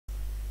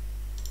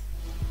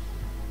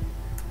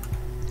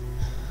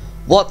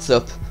What's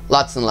up,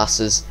 lads and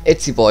lasses?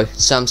 It's your boy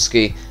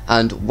Samsky,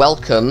 and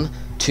welcome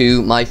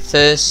to my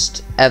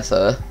first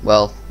ever,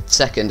 well,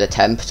 second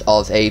attempt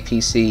of a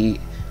PC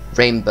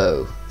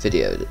Rainbow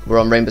video. We're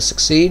on Rainbow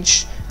Six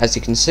Siege, as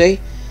you can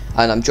see,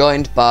 and I'm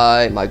joined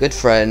by my good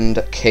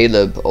friend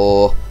Caleb,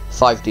 or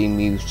 5D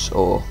Mute,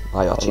 or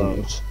IRT Hello.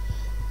 Mute.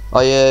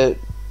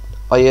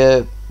 Are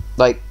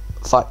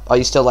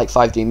you still like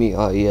 5D Mute,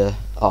 or are you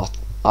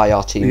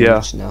IRT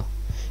Mute now?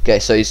 Okay,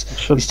 so he's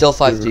still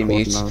 5D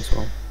Mute.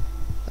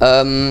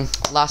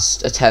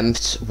 Last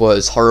attempt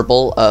was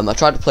horrible. I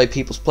tried to play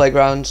People's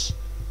Playground,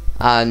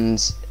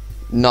 and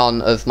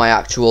none of my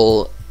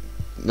actual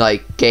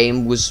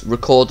game was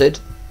recorded.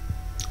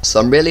 So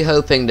I'm really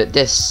hoping that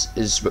this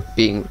is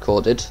being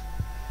recorded.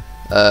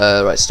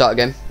 Right, start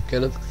again,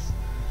 Caleb.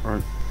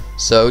 Right.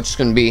 So just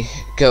gonna be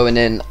going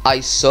in. I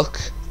suck.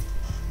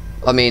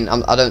 I mean,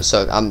 I don't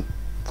suck. I'm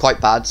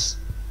quite bad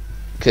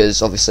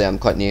because obviously I'm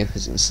quite new,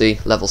 as you can see,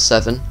 level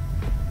 7.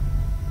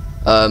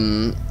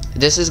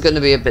 This is going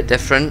to be a bit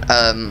different.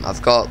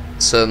 I've got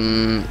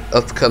some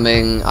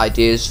upcoming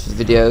ideas for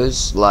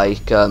videos,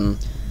 like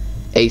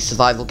a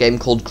survival game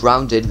called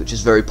Grounded, which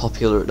is very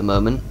popular at the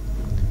moment.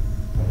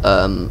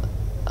 And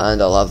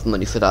I'll have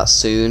money for that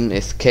soon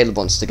if Caleb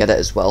wants to get it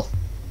as well.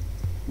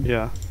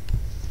 Yeah.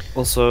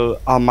 Also,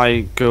 I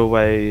might go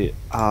away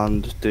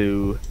and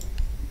do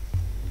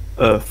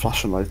a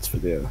Flash and Lights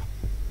video.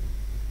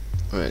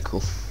 Alright,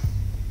 cool.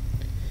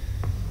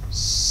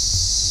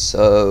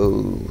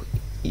 So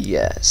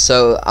yeah,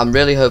 so I'm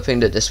really hoping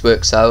that this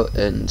works out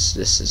and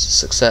this is a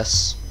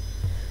success.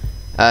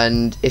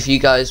 And if you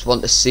guys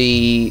want to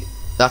see,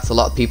 that's a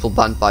lot of people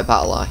banned by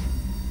BattleEye.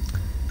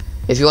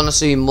 If you want to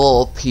see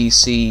more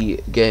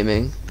PC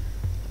gaming,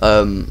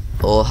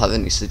 or have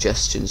any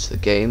suggestions for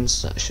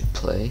games that I should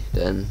play,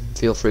 then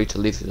feel free to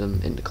leave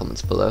them in the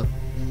comments below,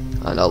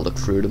 and I'll look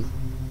through them.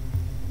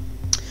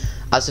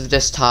 As of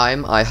this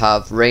time, I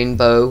have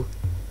Rainbow,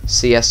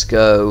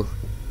 CSGO,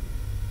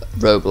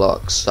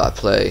 Roblox that I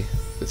play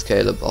with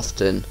Caleb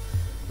often,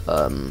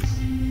 and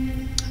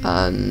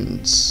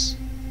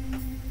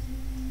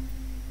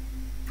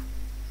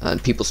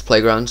People's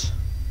Playground,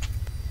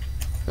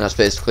 and that's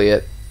basically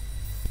it.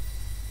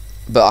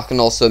 But I can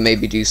also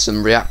maybe do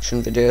some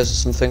reaction videos or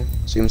something.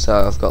 Seems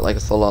how I've got like a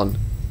full-on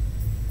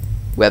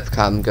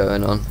webcam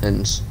going on,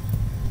 and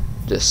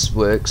this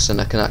works, and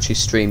I can actually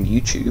stream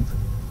YouTube.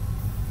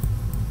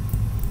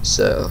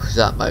 So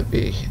that might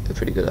be a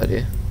pretty good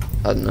idea.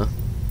 I don't know.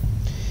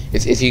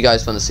 If you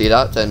guys want to see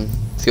that, then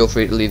feel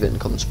free to leave it in the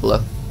comments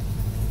below.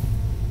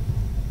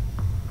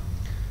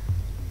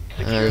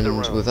 And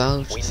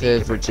without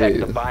further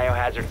ado,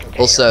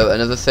 also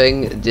another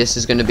thing, this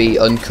is going to be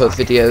uncut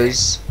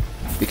videos,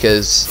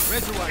 because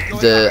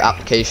the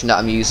application that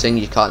I'm using,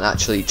 you can't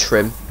actually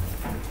trim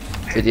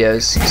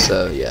videos,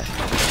 so yeah.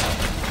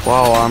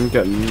 Wow, I'm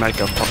getting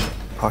mega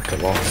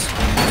packet loss.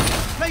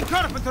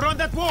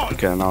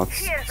 Okay, now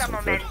it's so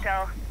good.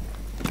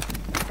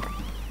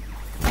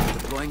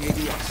 Deploying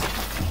ADS.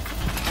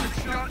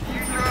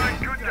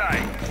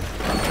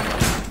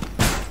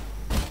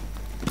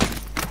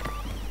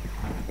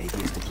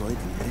 ADS deployed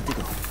and ready to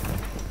go.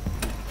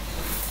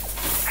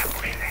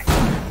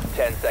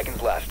 10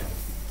 seconds left.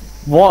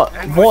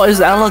 What is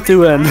Ella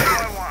doing?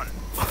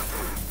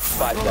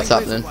 5 What's seconds.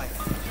 happening?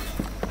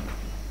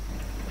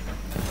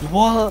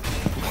 What?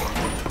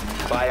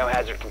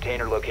 Biohazard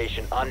container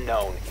location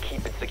unknown.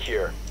 Keep it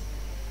secure.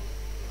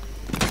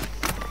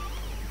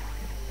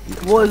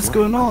 What is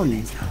going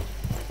on?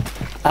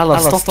 Ella,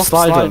 stop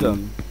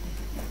sliding.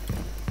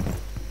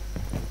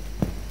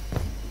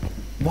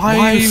 Why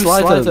are you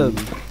sliding?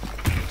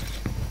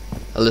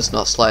 Ella's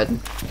not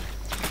sliding.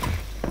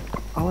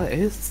 Oh, it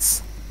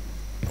is.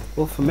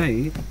 Well, for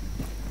me.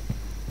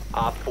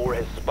 Op 4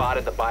 has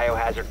spotted the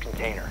biohazard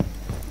container.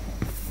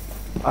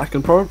 I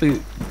can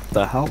probably...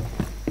 The hell?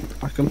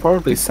 I can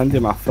probably send you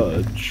my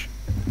footage.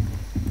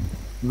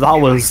 That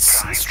was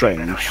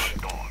strange.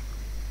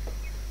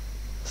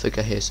 I think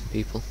I hear some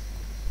people.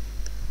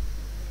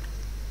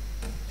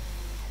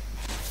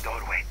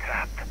 Doorway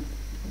trapped.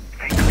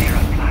 Stay clear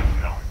of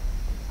blast zone.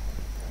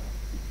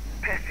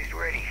 Pest is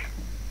ready.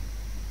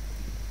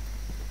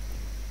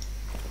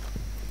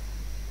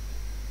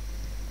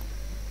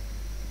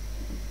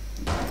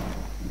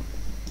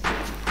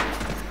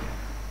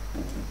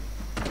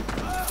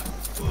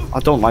 I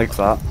don't like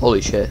that.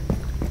 Holy shit.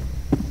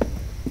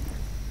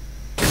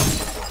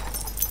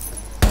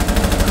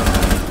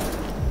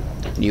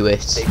 Knew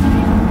it. Safety team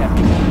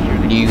attempting to secure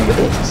the Knew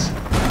container. it.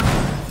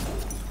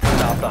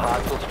 Stop the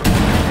hostiles from...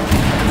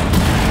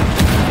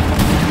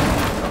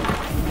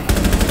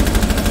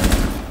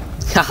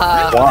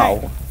 Haha!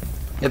 Wow.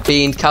 You're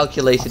being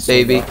calculated,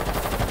 baby. I'm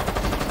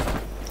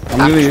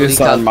gonna Actually use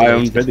that in my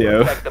own calculated.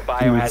 video. Protect the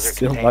You would biohazard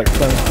still container. like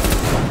that.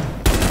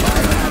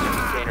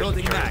 Biohazard container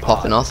security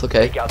Popping pod. off,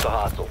 okay. Take out the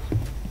hostiles.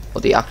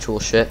 What the actual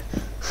shit?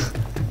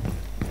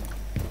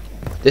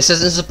 This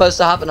isn't supposed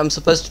to happen. I'm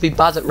supposed to be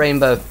bad at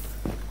Rainbow.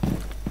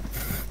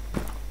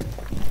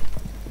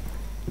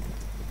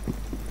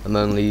 I'm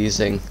only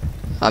using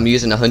I'm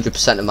using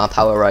 100% of my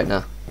power right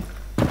now.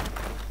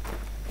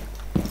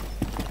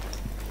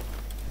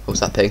 What was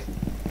that ping?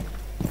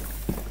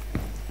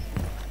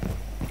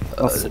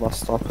 That's the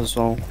last stop as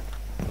well.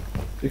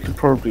 You could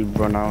probably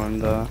run out in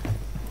there.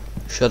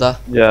 Should I?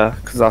 Yeah,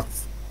 because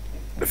that's,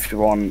 if you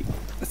want,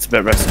 it's a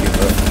bit risky,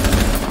 but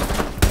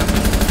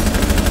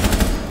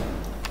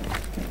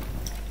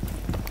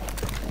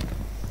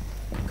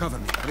Cover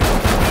me.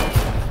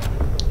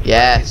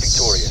 Yes.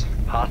 Victorious.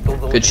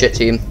 Hostiles Good shit,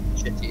 team.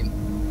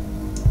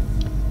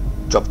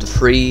 Dropped a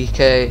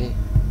 3k.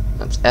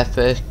 That's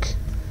epic.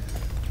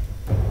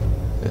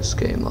 This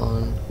game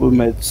on. we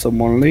made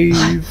someone leave.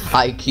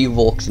 IQ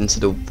walked into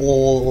the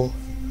wall.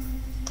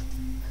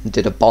 And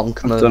did a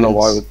bonk I moment. don't know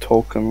why we're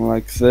talking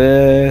like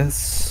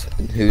this.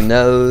 And who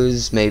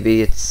knows?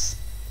 Maybe it's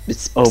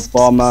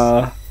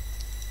Obama.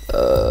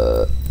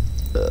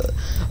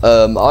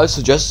 I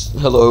suggest,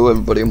 hello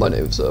everybody, my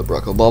name is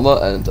Barack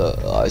Obama, and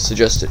I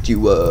suggest that you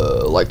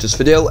like this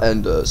video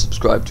and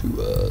subscribe to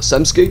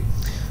Semsky.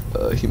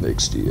 He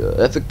makes the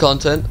epic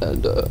content,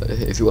 and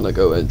if you want to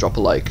go and drop a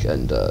like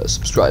and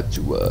subscribe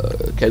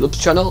to Caleb's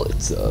channel,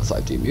 it's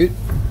 5D Mute.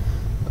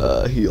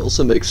 He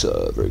also makes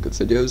very good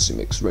videos. He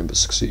makes Rainbow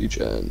Six Siege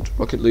and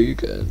Rocket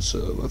League and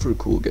very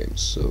cool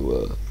games.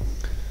 So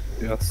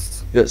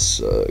Yes.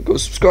 yes, go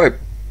subscribe.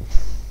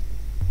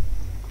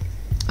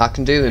 I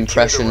can do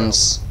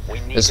impressions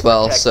as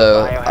well,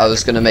 so I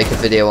was going to make a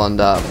video on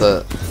that,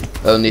 but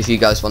only if you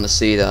guys want to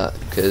see that,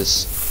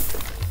 because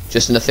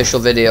just an official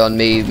video on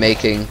me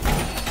making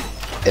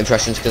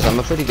impressions, because I'm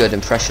a pretty good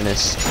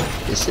impressionist.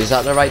 Is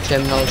that the right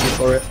terminology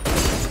for it?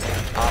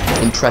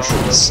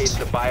 Impressionist.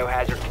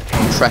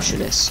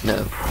 Impressionist,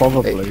 no.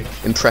 Probably.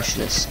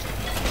 Impressionist.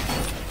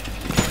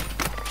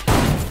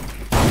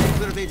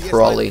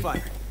 Probably.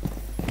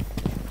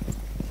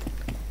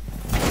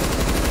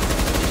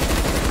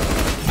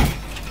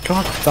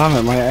 God damn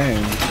it, my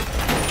aim.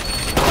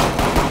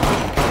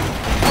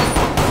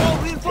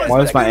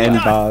 Why is my aim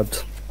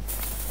bad?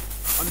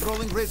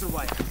 Unrolling razor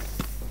wire.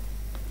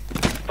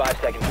 5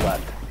 seconds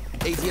left.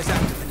 ADS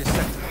active in this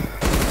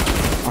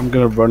sector. I'm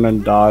gonna run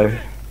and die.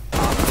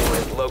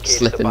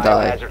 Slip and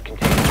die.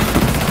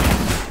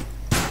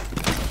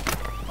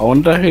 I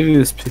wonder who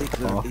these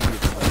people are.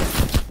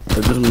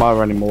 It doesn't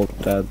matter anymore,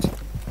 dead.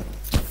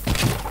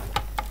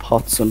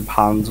 Pots and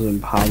pans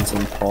and pots.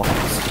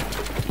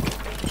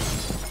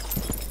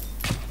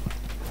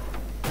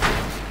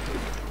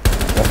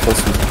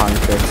 Waffles and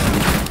pancakes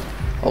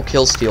and... Oh,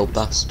 kill steel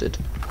bastard.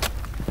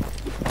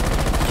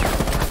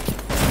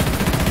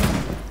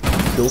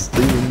 Kill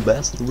steel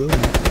bastard.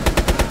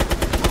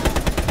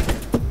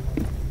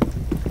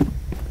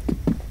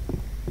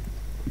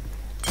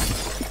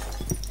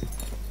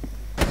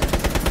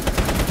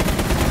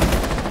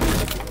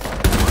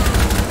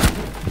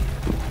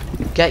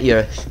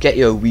 Get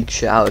your weak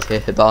shit out of here,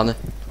 Hibana.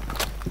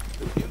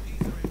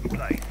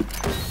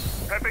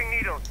 Prepping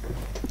needles.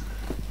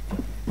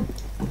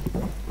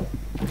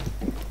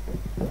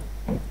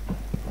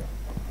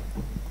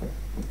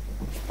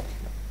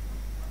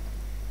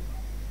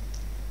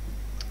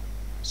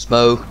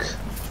 Smoke.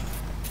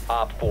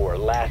 Op 4,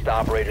 last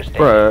operator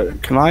standing. Bro,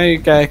 can I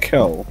get a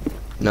kill?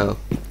 No.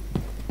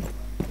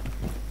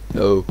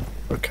 No.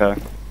 Okay.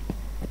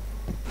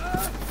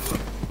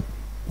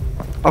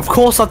 Of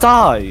course I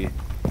die!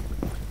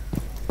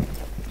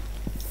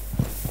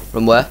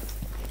 From where?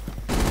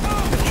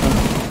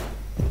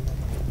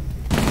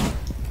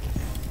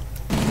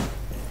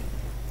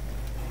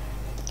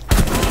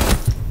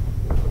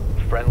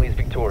 Friendly's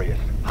victorious.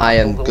 I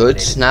am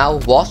good now.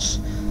 What?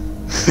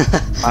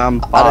 I am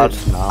bad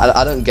now.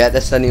 I don't get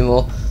this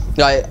anymore.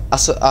 I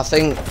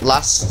think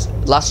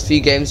last few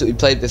games that we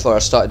played before I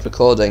started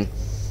recording,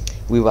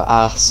 we were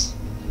ass.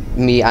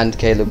 Me and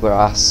Caleb were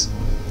ass.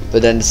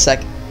 But then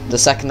the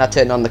second I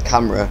turned on the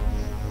camera,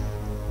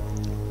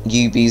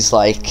 UB's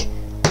like,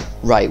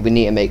 right, we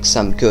need to make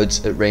some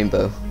goods at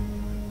Rainbow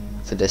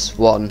for this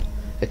one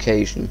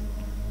occasion.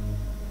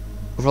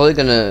 We're probably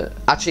gonna...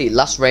 Actually,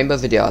 last Rainbow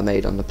video I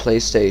made on the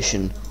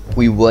PlayStation,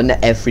 we won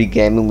every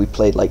game and we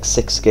played like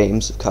 6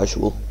 games of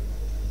casual.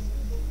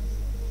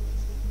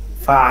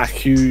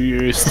 Fuck you,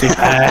 you stupid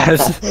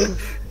ass.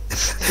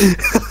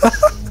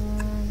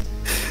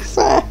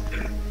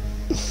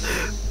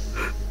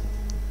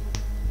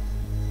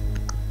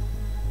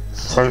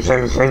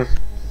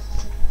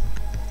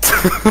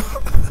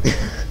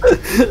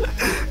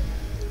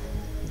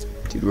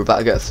 Dude, we're about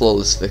to get a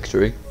flawless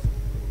victory.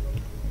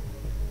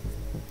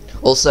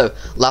 Also,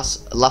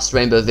 last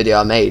Rainbow video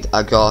I made,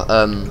 I got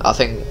I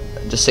think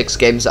the 6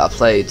 games that I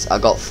played, I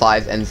got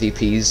 5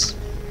 MVPs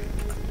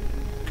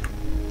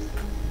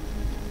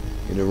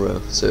in a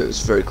row. So it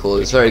was very cool.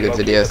 It was a very good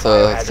video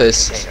for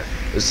first.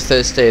 It was the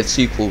first day of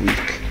sequel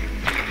week,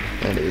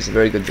 and it was a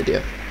very good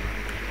video.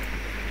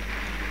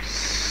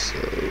 So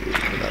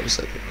that was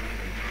epic.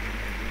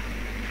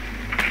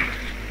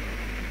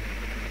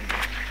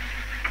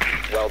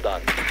 Well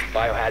done.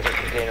 Biohazard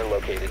container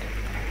located.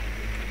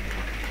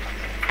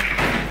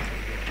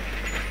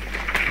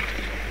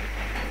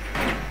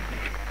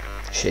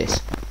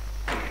 Shit.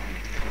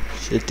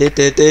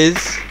 It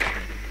is.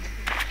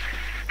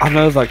 I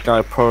know that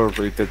guy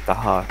probably did the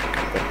hack.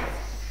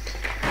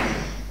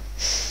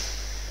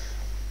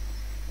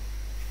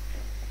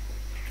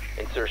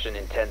 Insertion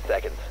in 10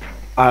 seconds.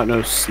 I don't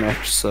know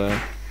snitch, so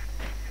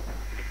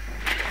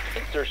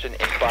Insertion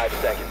in 5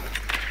 seconds.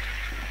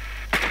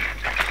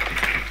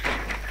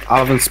 I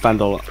haven't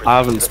spent a lot of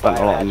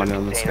money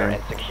on this Container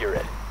game. and secure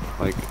it.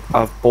 Like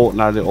I've bought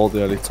nearly all the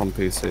elites on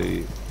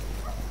PC,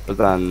 but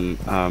then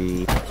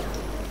on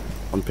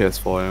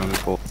PS4 I only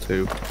bought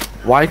 2.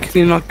 Why can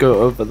you not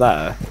go over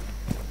there?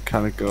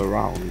 Kind of go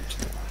around.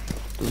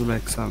 Doesn't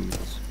make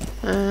sense.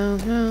 Oh,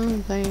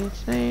 no, play it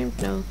safe,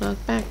 don't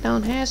look back,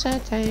 don't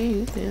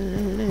hesitate.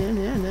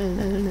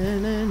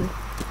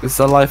 Is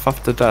there life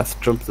after death?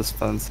 Jump this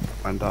fence,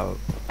 find out.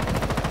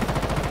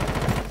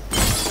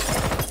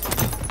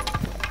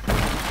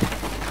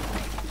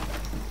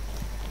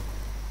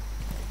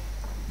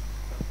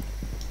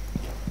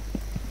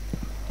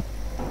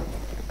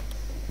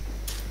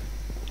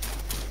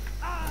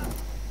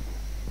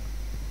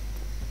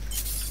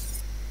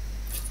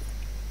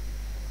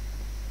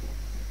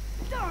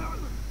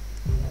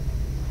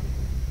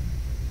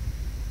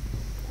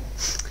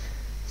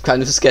 I'm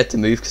kind of scared to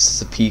move because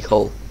it's a peak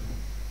hole.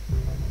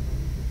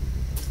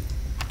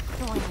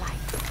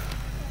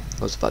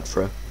 That was a bad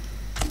throw.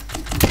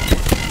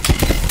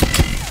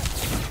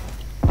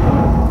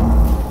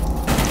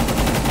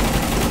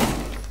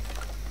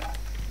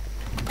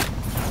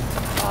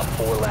 Op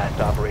 4 last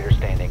operator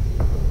standing.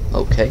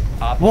 Okay.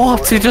 Op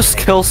What? 4 He just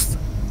eliminated. kills.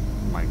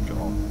 Oh my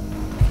god.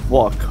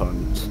 What a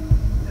cunt.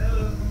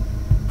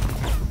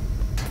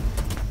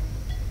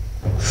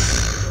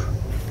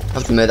 I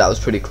have to admit that was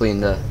pretty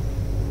clean there.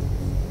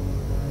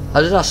 How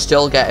did I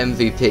still get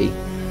MVP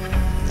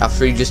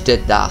after he just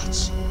did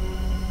that?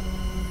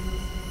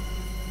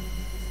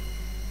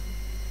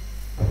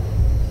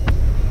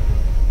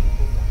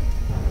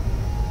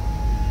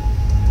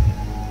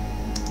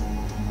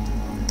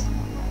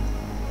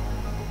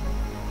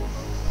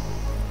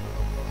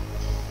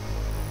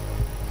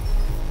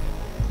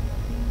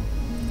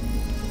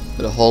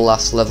 Got a whole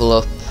last level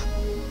up,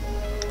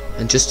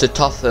 and just to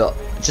top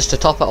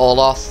it all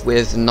off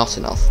with not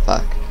enough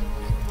back.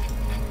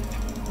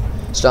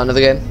 Start another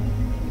game.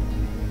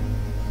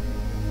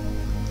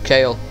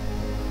 Kale.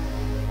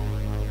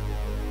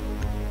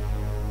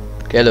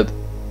 Caleb.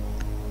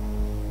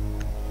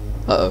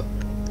 Uh oh.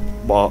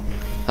 What?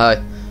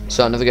 Hi.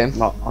 Start another game.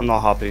 No, I'm not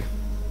happy.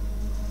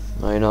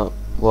 No, you're not.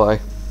 Why?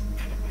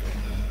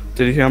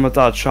 Did you hear my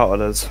dad shout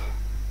at us?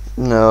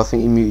 No, I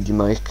think you muted your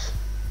mic.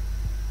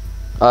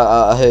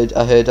 I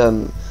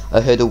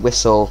heard a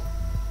whistle,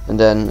 and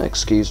then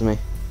excuse me.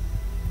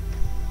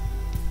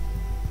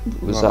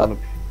 Was You that? might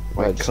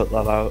wanna cut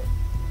that out.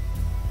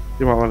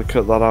 You might want to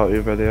cut that out of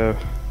your video.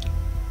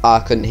 I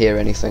couldn't hear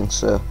anything,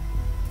 so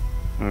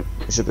Mm.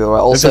 it should be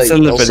alright. Also, if it's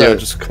in the video,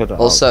 just cut it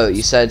also, out.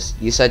 you said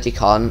you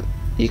can't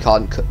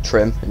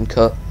trim and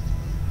cut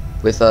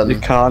with You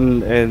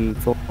can in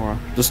Filmora.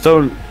 Just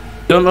don't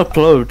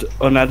upload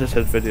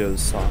unedited videos,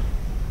 son.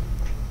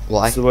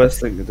 Why? It's the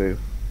worst thing to do.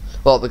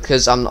 Well,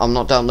 because I'm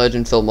not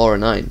downloading Filmora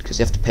 9 because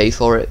you have to pay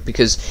for it.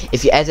 Because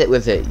if you edit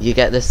with it, you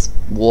get this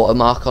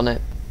watermark on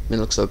it. It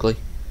looks ugly.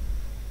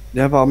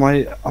 Yeah, but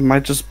I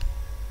might just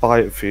buy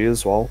it for you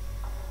as well.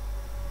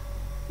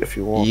 If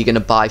you want. You're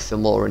gonna buy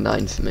Filmora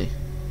 9 for me.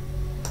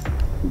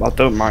 I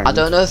don't mind. I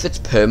don't know if it's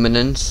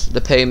permanent, the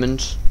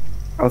payment.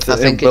 I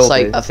think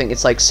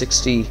it's like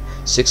 60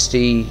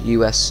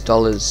 US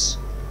dollars,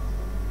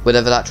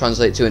 whatever that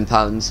translates to in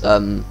pounds.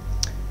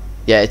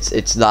 Yeah,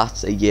 it's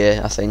that a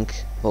year, I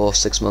think, or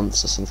 6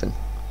 months or something.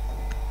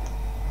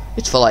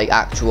 It's for like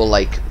actual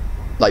like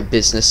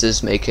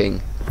businesses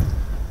making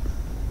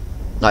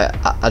like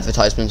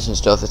advertisements and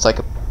stuff. It's like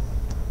a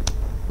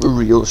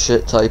real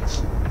shit type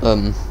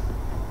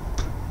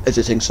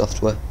editing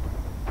software.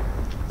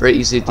 Very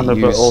easy to I know,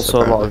 use. but also a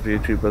lot apparently.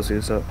 of YouTubers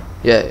use it.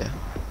 Yeah.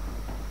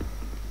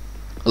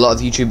 A lot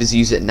of YouTubers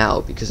use it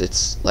now because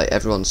it's like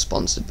everyone's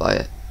sponsored by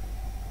it.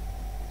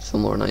 It's for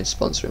more nice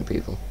sponsoring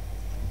people.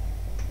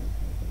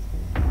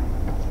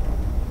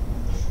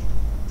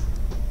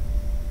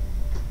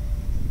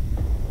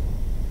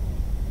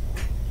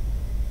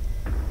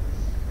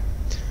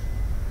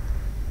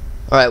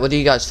 Alright, what do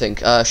you guys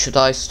think? Should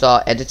I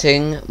start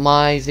editing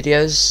my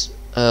videos,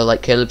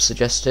 like Caleb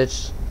suggested?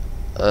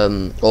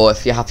 Or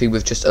if you're happy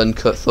with just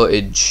uncut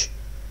footage?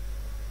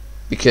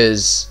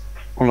 Because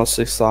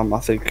Honestly, Sam, I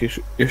think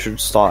you should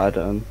start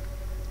editing.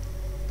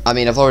 I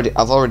mean, I've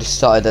already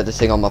started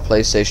editing on my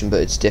PlayStation, but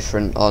it's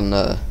different on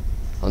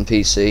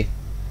PC.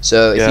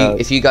 So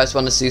if you guys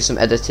want to see some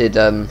edited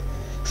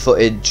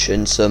footage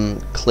and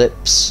some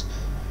clips,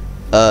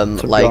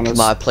 like honest,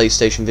 my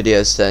PlayStation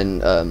videos,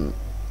 then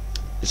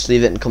just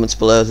leave it in the comments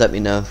below. Let me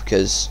know,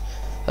 because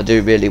I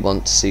do really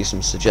want to see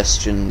some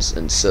suggestions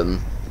and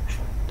some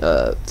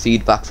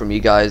feedback from you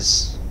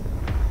guys,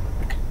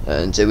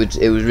 and it would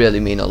really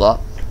mean a lot.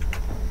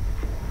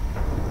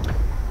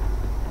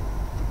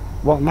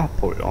 what map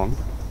are we on?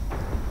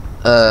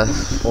 I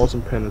I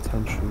wasn't paying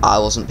attention.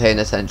 wasn't paying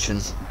attention.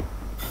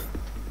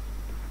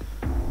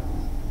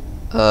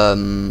 We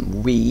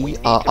We need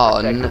are to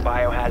protect the on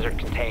biohazard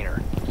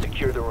container.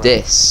 Secure the room.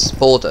 this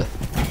border.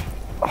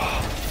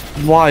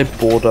 Why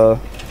border?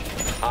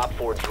 Op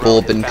 4 drone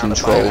Orban has found the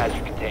control.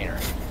 biohazard container.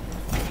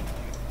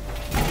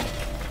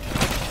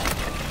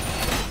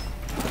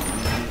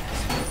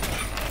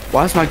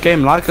 Why is my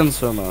game lagging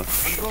so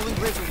much? Unrolling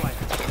razor wire.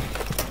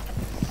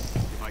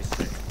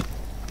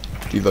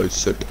 Devote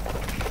sick.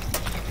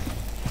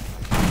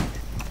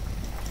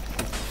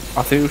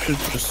 I think we should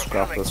just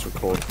scrap this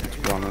record, to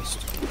be honest.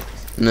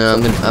 No,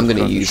 I'm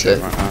gonna use shit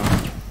it. right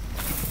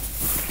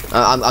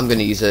now. I'm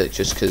gonna use it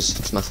just because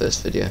it's my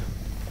first video.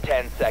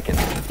 10 seconds.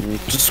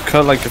 Just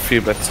cut like a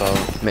few bits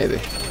out. Maybe.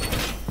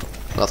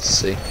 I'll have to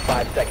see.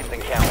 5 seconds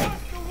and counting.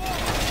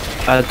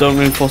 Don't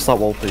reinforce that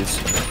wall, please.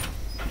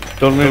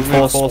 Don't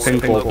reinforce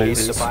pink wall, Locate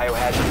please. the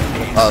biohazard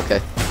container. Oh,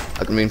 okay.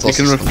 I can You reinforce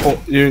can, this one.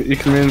 you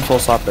can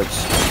reinforce that bit.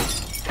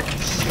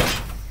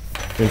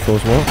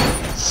 Reinforce what?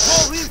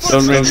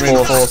 Don't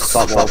reinforce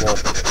that wall.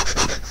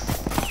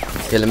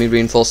 Okay, let me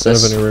reinforce I don't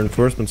this. have any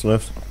reinforcements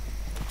left.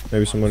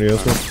 Maybe somebody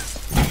else will.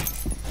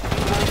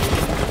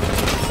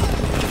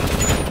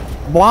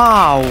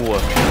 Wow!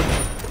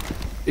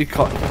 He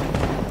can't.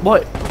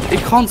 What? He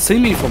can't see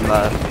me from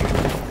there.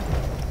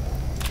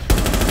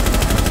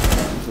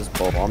 Just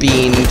bob on.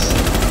 Beamed.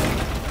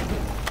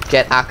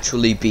 Get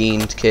actually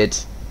beamed, kid.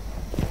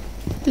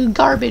 You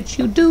garbage,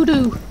 you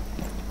doo-doo.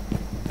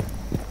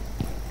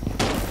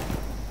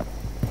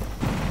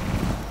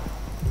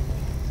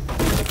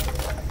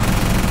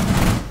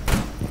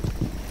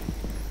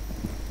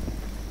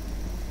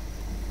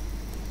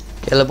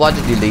 Caleb, why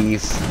did you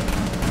leave?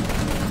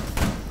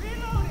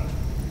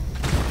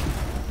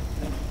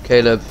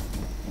 Caleb.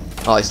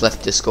 Oh, he's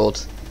left Discord.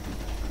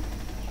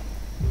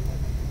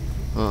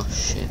 Oh,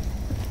 shit.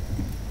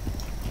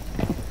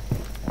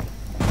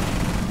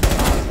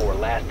 Op 4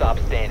 last stop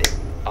standing.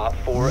 Op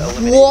 4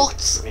 eliminated.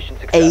 What Mission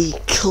a successful.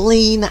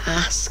 clean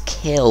ass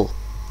kill.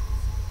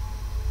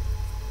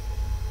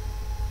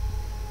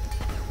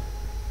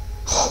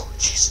 Oh,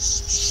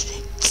 Jesus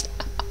shit.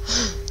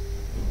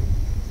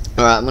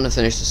 Alright, I'm gonna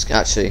finish this.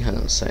 Actually, hang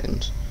on a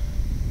second.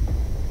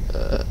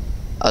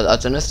 I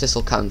don't know if this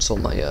will cancel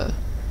my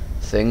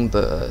thing,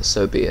 but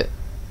so be it.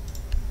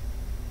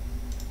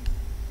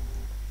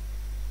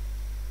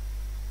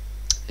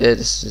 Yeah,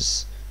 this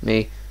is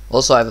me.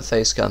 Also, I have a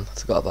face cam. I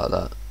forgot about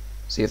that.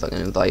 See if I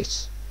can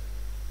invite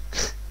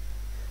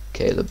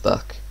Caleb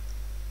back.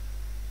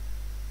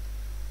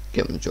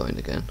 Get him to join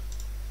again.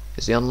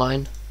 Is he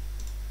online?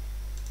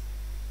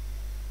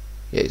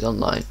 Yeah, he's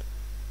online.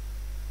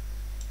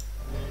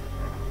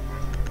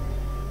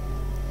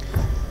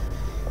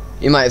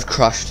 He might have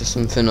crashed or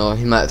something, or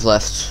he might have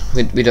left.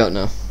 We don't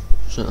know.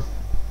 So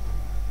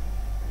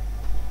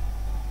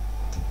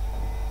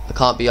I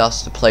can't be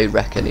asked to play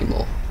Rec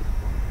anymore.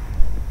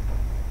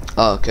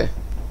 Oh, okay.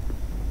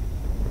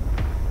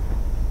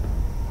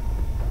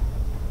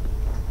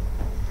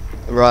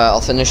 Right,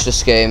 I'll finish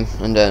this game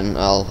and then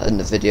I'll end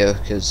the video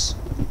because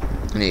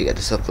I need to get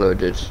this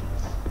uploaded.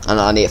 And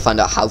I need to find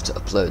out how to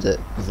upload it,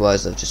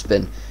 otherwise I've just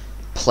been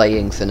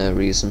playing for no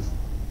reason.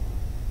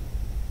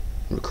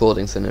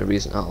 Recording for no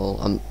reason at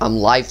all. I'm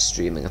live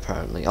streaming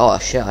apparently. Oh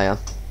shit, I am.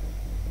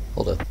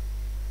 Hold up.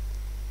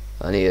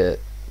 I need to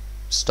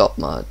stop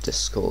my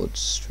Discord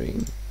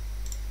stream.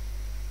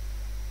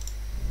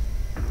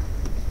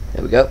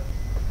 There we go.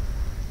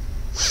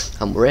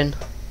 And we're in.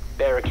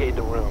 Barricade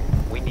the room.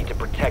 We need to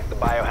protect the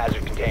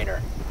biohazard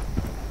container.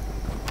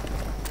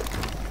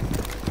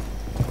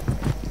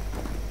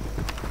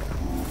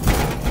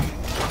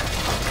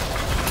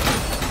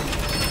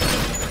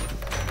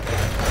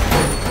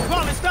 Come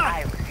on, let's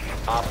die.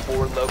 Op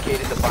 4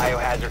 located the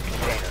biohazard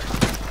container.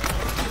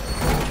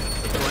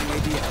 Deploying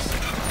ADS.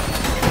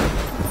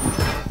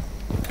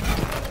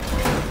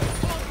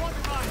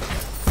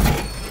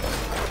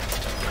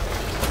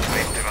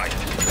 Place device.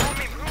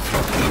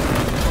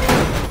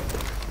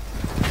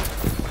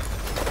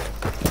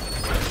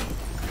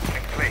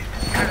 In place.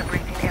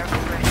 Calibrating air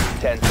compression.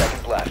 10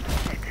 seconds left.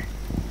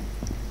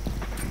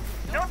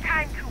 No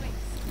time to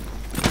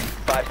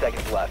 5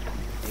 seconds left.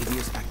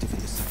 ADS active in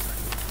the sector.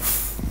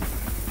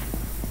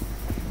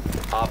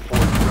 Op 4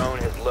 drone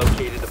has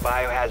located the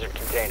biohazard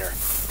container.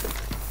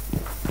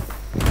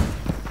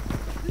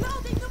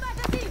 loading the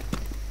magazine.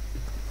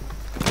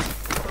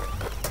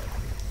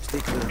 Stay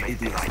clear of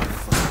ADS.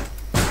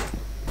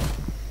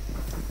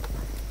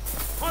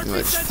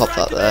 Right, just pop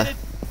that there.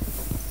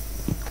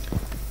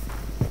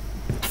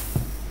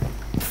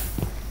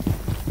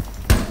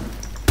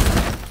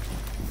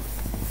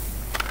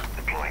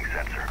 Deploying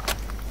sensor.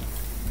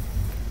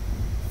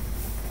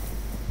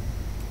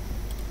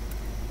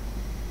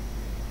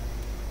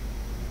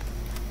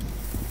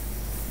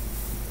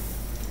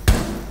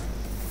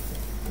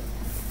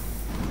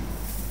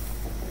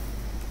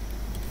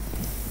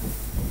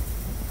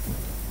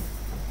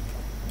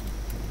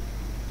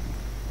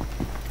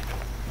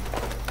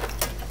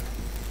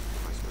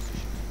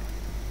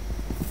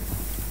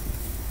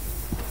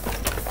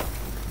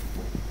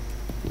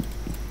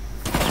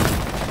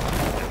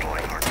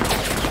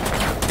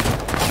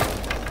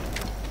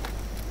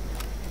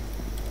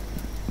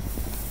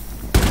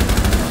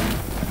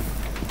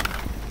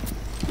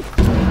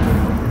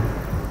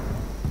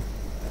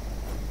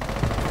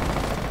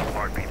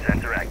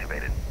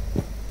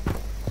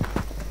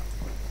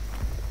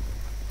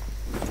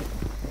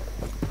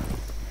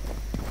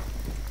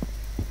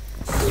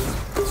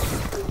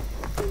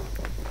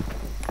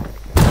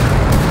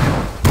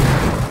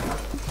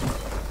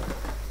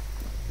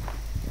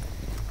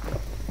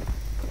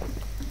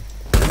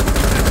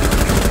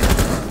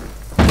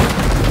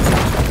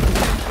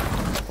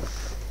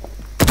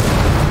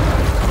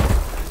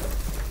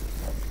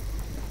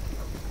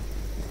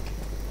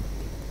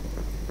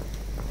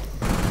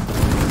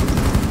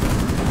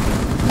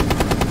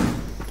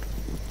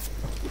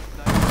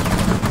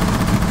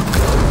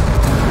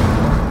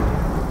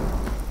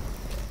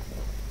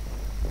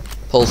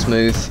 Pulse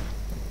move.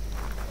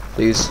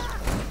 Please.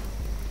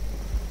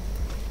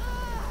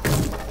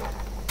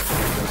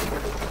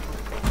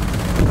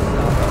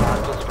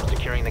 Hostiles from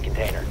securing the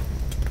container.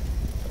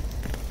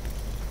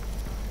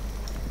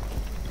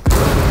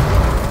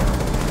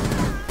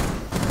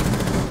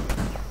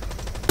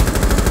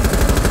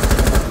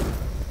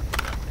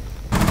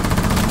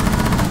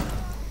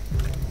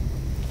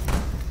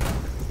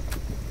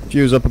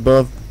 Fuse up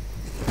above.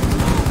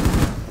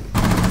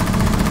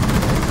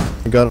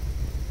 I got him.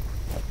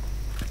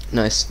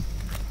 Nice.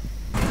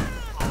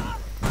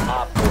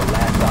 Op 4,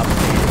 last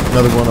operator.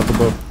 Another one up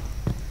above.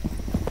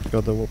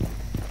 Got the whoop.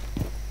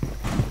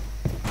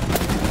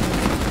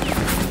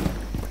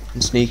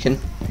 I'm sneaking.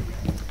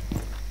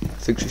 I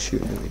think she's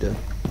shooting at me though.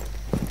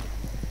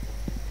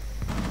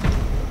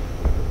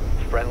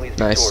 Friendly's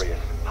Nice. victorious.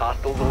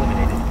 Hostiles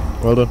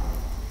eliminated. Well done.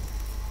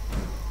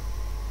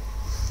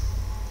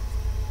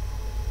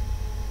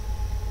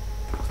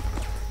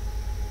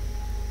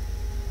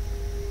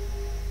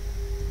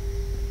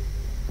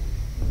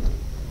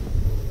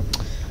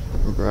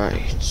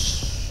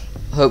 Right.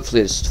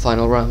 Hopefully it's the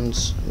final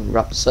round. We'll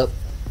wrap this up.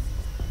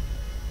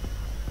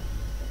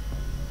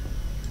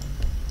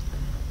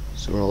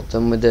 So we're all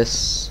done with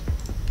this.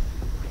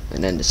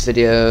 And end this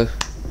video.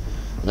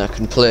 And I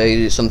can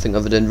play something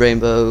other than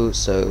Rainbow,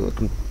 so I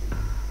can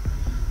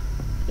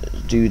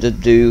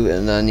do,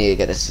 and I need to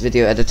get this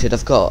video edited.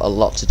 I've got a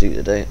lot to do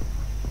today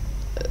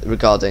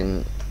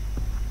regarding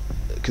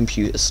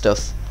computer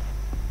stuff.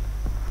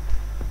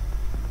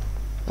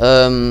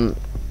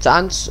 To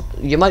answer,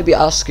 you might be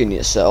asking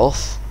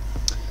yourself,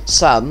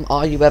 Sam,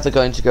 are you ever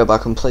going to go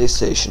back on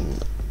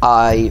PlayStation?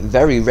 I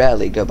very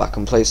rarely go back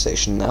on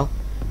PlayStation now,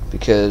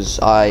 because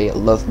I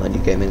love my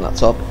new gaming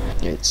laptop.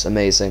 It's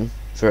amazing,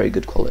 very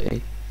good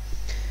quality.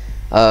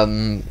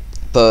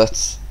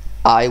 But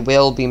I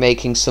will be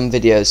making some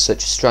videos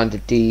such as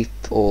Stranded Deep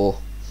or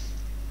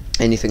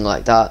anything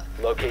like that.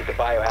 Locate the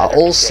biohazard I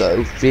also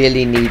container.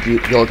 really need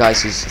your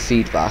guys'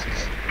 feedback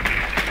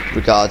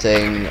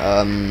regarding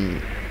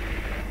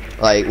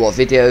like what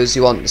videos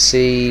you want to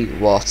see,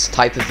 what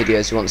type of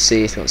videos you want to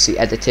see, if you want to see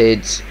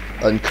edited,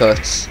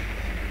 uncut,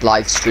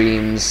 live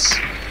streams.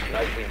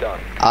 Nicely done.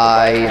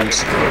 I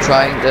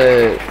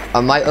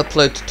might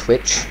upload to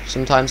Twitch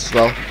sometimes as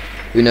well.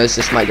 Who knows,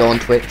 this might go on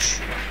Twitch.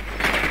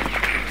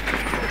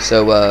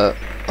 So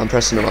I'm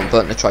pressing the wrong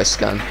button to try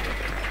scan.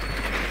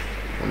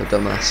 I'm a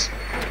dumbass.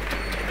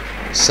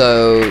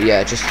 So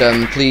yeah, just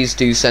please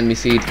do send me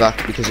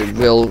feedback, because it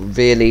will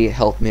really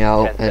help me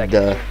out, 10 and seconds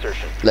to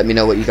insertion. let me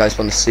know what you guys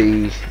want to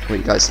see, what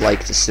you guys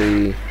like to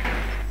see.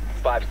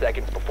 5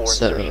 seconds before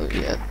So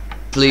insertion. yeah,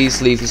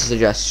 please leave your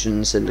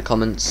suggestions in the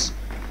comments.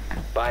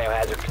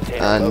 Biohazard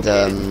container And,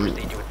 located.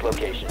 Proceed to its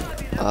location.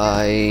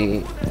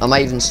 I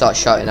might even start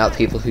shouting out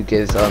people who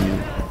give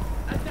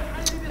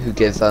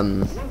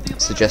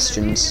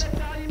suggestions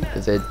for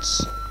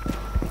vids.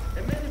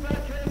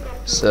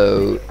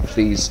 So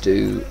please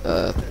do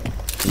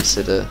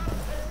consider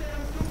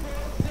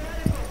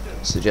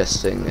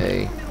suggesting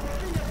a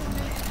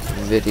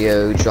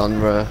video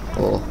genre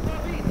or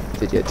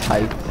video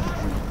type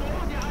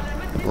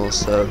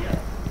also.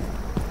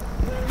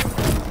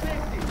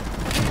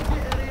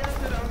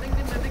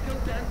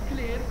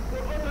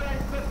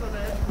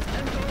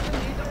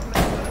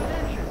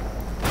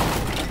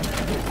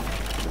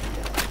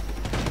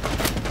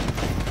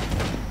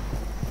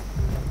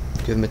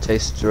 Give them a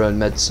taste of their own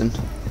medicine.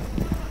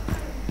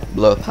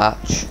 Blow a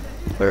patch,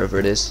 wherever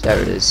it is. There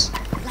it is.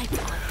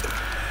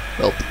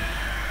 Well.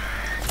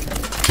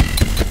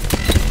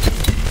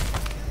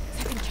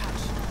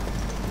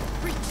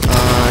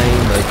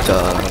 I'm a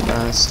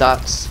dumbass.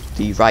 That's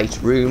the right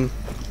room.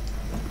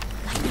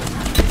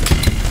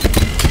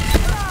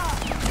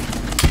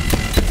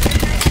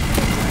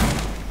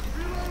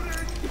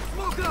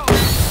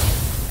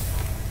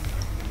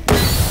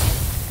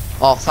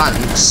 Oh,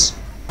 thanks.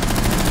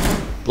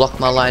 Block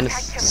my line of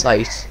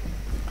sight.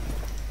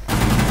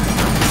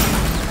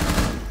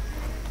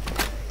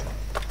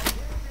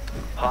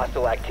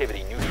 Hostile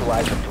activity.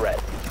 Neutralize the threat.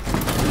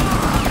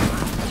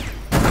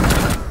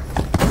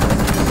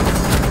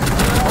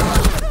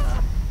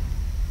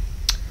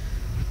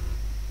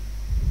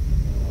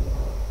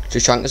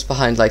 Just Chunker's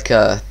behind like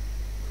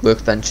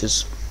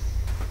workbenches.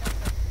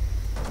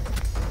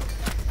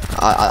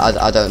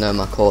 I don't know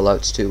my call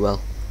outs too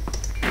well.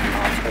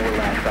 Op 4,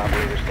 last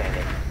operator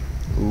standing.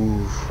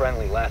 Ooh.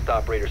 Friendly, last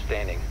operator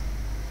standing.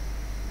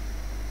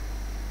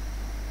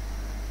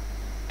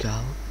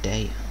 God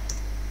damn.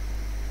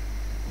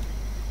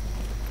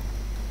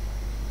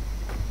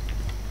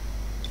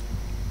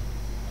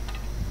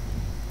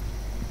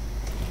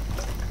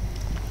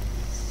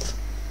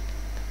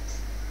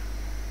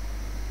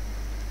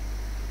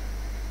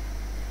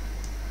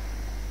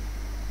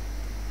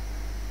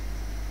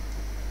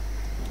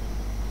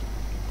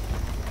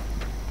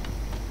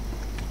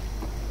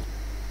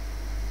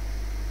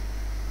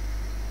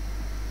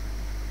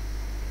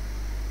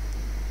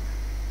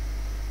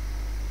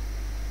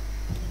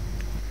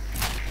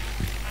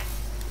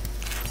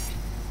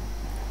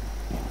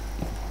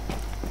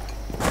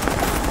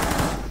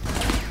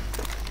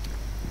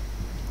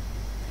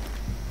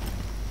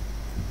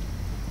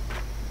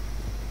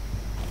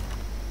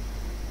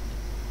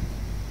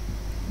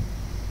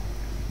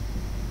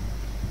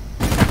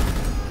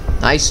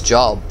 Nice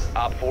job.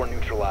 Op 4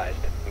 neutralized.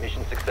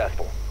 Mission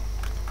successful.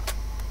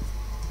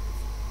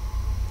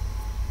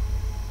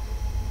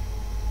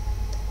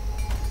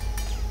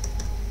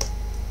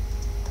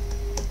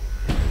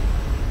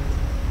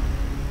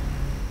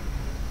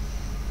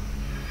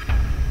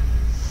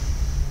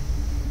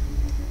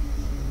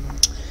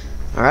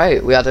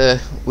 Alright,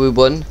 we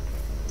won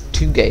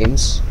 2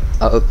 games.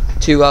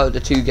 2 out of the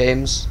 2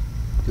 games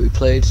that we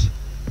played,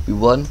 we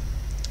won.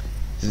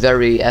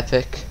 Very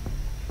epic.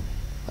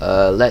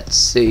 Let's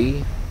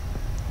see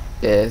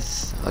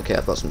if... Okay,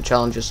 I've got some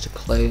challenges to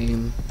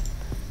claim.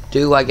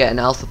 Do I get an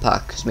alpha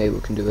pack? Because maybe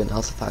we can do an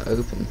alpha pack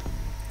open.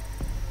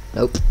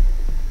 Nope.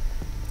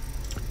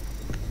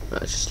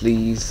 Let's just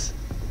leave.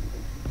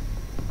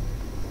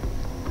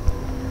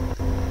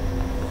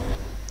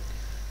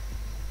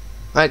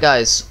 Alright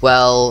guys,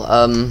 well,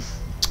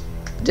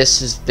 this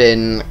has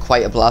been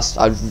quite a blast.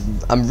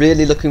 I'm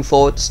really looking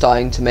forward to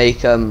starting to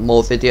make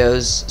more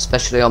videos,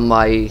 especially on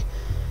my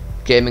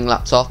gaming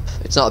laptop.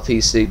 It's not a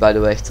PC, by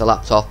the way, it's a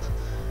laptop.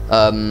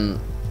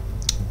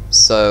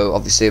 So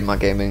obviously my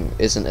gaming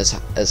isn't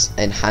as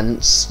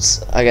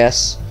enhanced, I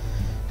guess,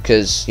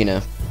 because, you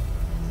know,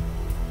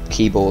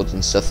 keyboards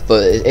and stuff,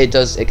 but it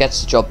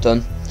gets the job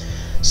done.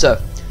 So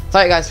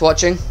thank you guys for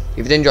watching. If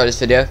you did enjoy this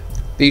video,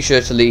 be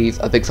sure to leave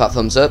a big fat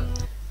thumbs up.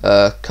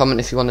 Comment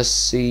if you want to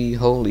see...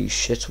 Holy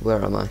shit,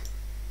 where am I?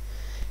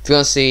 If you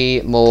want to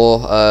see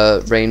more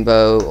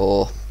Rainbow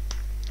or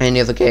any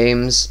other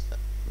games,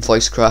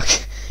 voice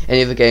crack,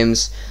 any other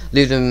games,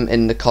 leave them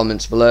in the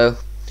comments below.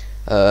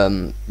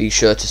 Be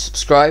sure to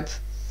subscribe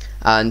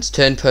and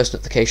turn post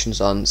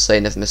notifications on so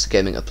you never miss a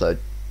gaming upload.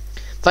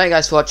 Thank you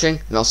guys for watching,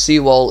 and I'll see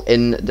you all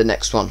in the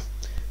next one.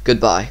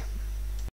 Goodbye.